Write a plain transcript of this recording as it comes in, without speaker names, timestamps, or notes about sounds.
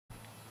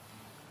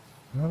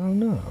I don't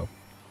know.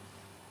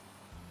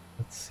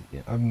 Let's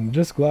see. I'm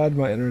just glad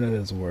my internet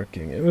is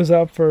working. It was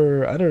out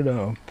for, I don't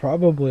know,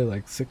 probably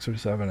like 6 or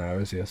 7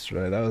 hours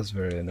yesterday. That was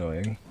very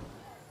annoying.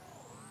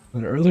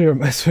 And earlier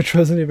my Switch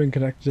wasn't even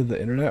connected to the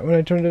internet when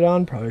I turned it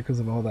on, probably because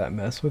of all that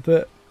mess with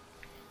it.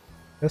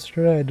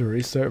 Yesterday I had to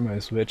restart my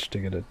Switch to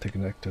get it to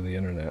connect to the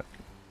internet.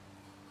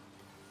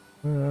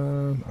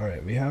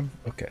 Alright, we have,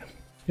 okay.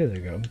 Here they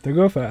go. They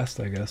go fast,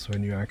 I guess,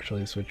 when you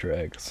actually switch your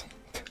eggs.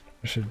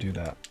 I should do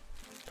that.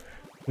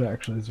 Should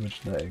actually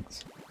switch the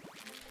eggs.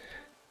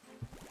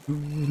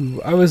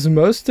 Ooh, I was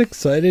most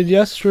excited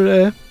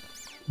yesterday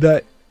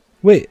that,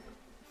 wait.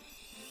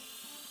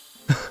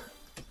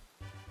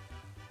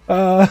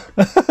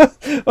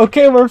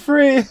 Okay, we're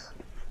free.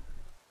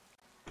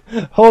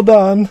 Hold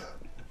on.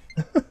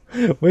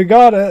 We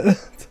got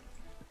it.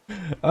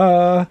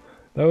 That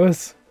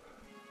was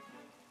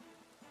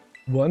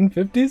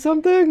 150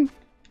 something?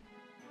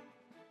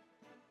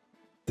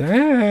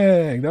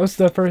 Dang, that was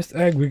the first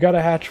egg. We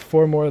gotta hatch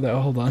 4 more though.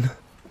 Hold on.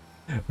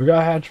 We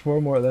gotta hatch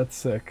 4 more. That's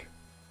sick.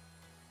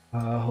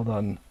 Hold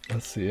on.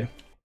 Let's see.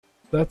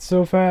 That's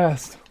so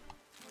fast.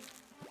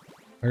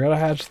 I gotta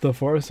hatch the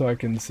 4 so I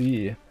can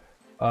see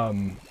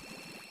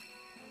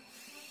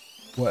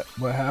what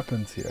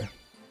happens here.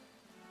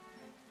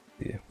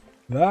 See.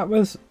 That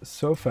was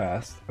so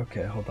fast.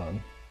 Okay, hold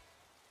on.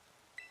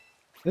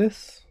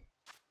 This.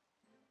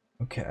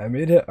 Okay, I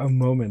made it a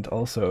moment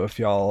also if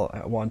y'all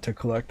want to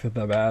collect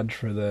the badge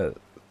for the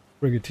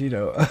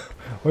Sprigatito.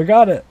 We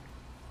got it!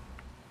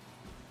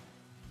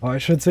 Oh, I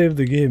should save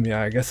the game,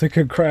 yeah, I guess it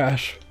could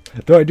crash.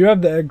 Though I do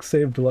have the egg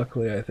saved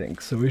luckily, I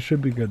think, so we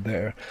should be good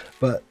there.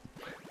 But,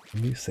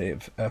 let me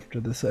save after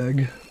this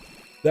egg.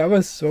 That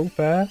was so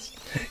fast.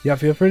 Yeah,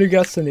 feel free to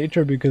guess the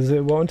nature because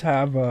it won't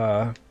have,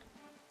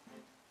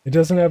 it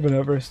doesn't have an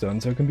overstone,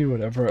 so it can be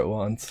whatever it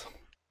wants.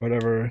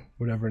 Whatever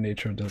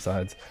nature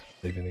decides.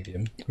 Saving the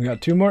game. We got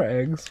 2 more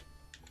eggs.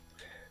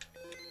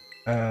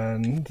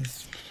 And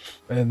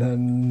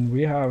then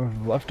we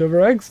have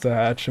leftover eggs to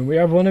hatch, and we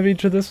have 1 of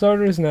each of the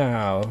starters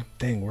now.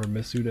 Dang, we're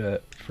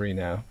Masuda free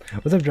now.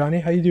 What's up, Johnny?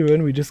 How you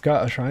doing? We just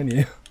got a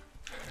shiny.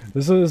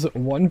 This is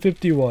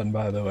 151,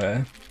 by the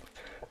way.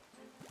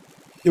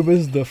 It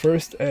was the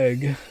first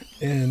egg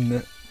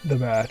in the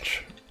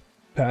batch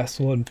past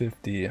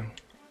 150,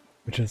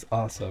 which is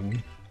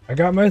awesome. I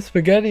got my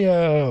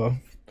Sprigatito!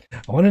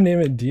 I want to name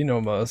it Dean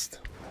almost.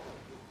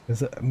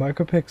 Is it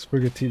Michael picked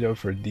Sprigatito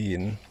for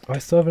Dean? Oh, I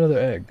still have another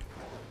egg.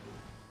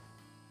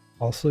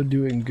 Also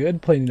doing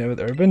good, playing it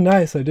with Urban.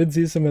 Nice, I did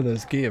see some of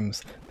those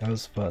games. That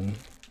was fun.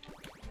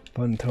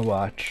 Fun to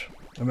watch.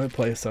 I might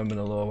play some in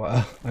a little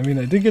while. I mean,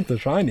 I did get the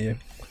shiny.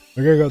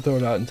 We're gonna go throw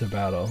it out into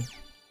battle.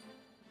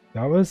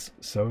 That was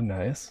so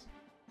nice.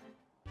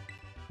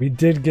 We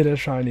did get a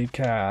shiny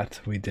cat.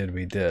 We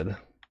did.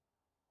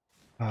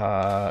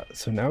 So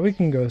now we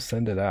can go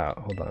send it out.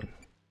 Hold on.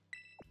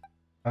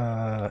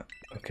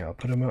 Okay, I'll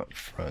put him up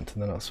front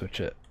and then I'll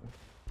switch it.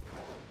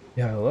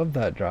 Yeah, I love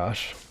that,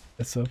 Josh.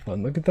 It's so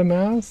fun. Look at the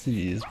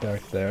mousies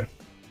back there.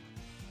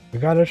 We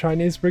got a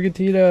shiny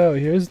Sprigatito.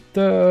 Here's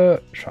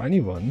the shiny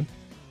one.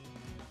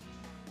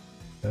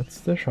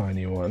 That's the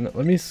shiny one.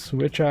 Let me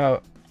switch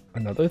out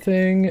another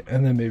thing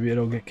and then maybe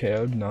it'll get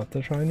KO'd. Not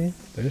the shiny.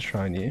 There's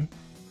shiny.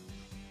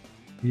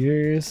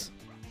 Here's...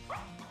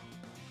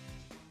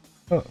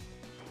 oh.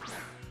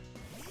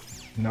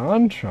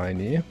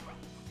 Non-shiny.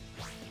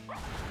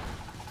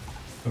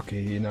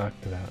 Okay, he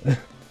knocked it out.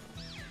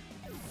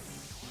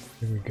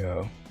 Here we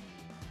go.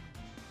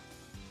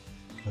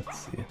 Let's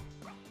see.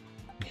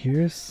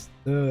 Here's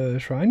the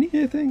shiny,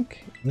 I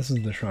think? This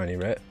is the shiny,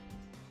 right?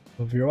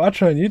 Well, if you're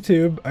watching on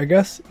YouTube, I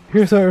guess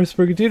here's our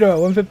Sprigatito at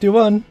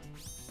 151.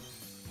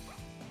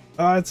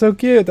 Ah, it's so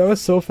cute. That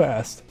was so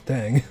fast.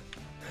 Dang.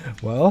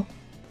 Well,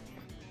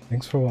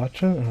 thanks for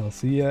watching, and I'll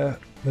see ya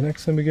the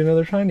next time we get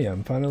another shiny.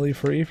 I'm finally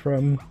free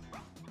from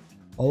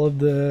all of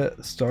the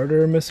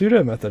starter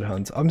Masuda method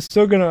hunts. I'm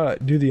still gonna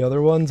do the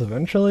other ones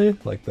eventually,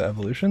 like the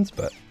evolutions,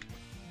 but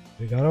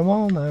we got them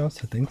all now,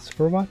 so thanks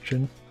for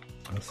watching.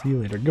 I'll see you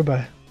later.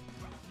 Goodbye.